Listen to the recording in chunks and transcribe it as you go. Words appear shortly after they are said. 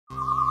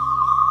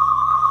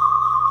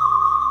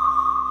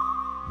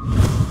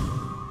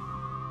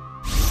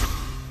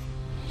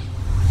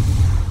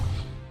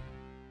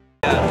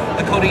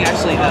floating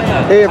actually.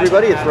 Hey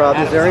everybody, it's Rob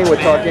Nazarian with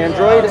Talk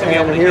Android, and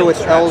I'm here with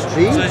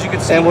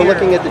LG, and we're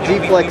looking at the G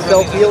Flex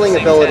self-healing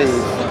abilities.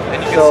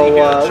 So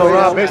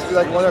Rob, basically,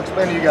 like I want to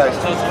explain to you guys.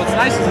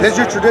 This is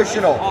your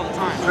traditional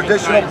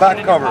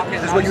back cover.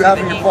 This is what you have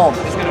in your phone.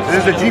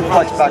 This is a G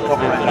Flex back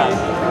cover right now.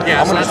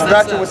 I'm going to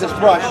scratch it with this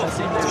brush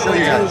to show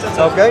you guys.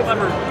 Okay.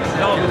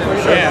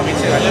 Yeah, me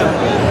too.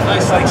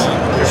 Nice, thanks.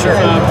 Sure.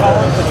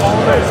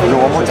 So do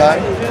it one more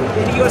time.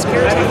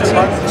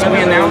 So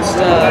we announced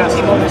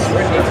T-Mobile's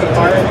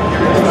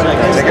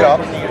Take it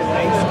off.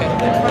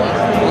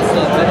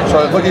 So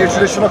look at your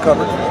traditional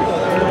cover.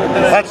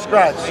 That's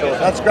scratch, so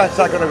that scratch's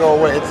not going to go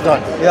away. It's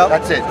done. Yep.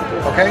 That's it.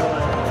 Okay?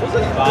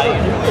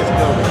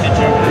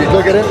 You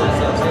look at it?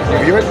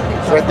 You hear it?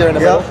 It's right there in the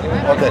middle?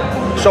 Okay.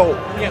 So,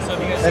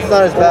 it's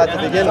not as bad to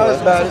begin with.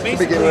 It's not as bad to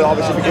begin with,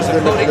 obviously, because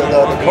of the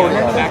coating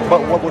on it.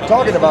 But what we're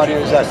talking about here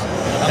is that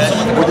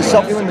with the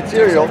self-healing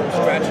material,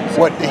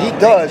 what the heat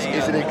does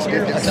is it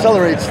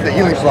accelerates the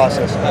healing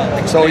process.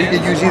 So you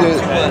can use either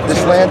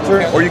this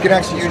lantern, or you can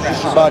actually use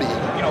just your body heat.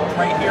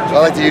 So I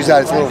like to use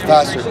that, it's a little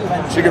faster.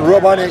 So you can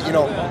rub on it,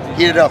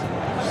 heat it up.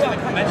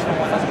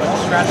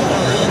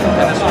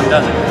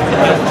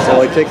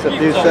 So it takes a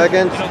few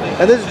seconds.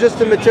 And this is just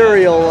the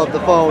material of the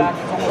phone.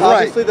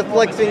 Obviously the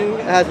flexing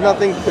has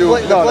nothing to do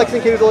with the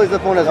flexing capabilities of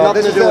the phone has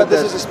nothing to do with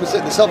this. This is a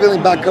specific, the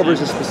self-healing back cover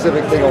is a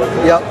specific thing over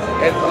here. Yep.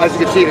 And as you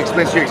can see, it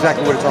explains to you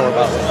exactly what it's all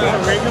about.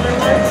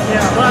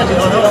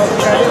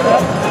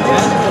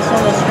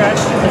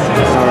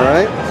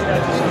 Alright.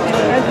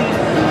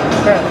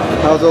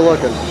 How's it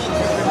looking?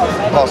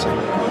 Awesome.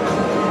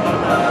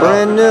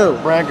 Brand new.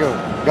 Brand new.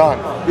 Gone.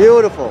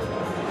 Beautiful.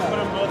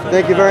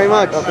 Thank you very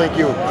much. Oh, thank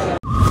you.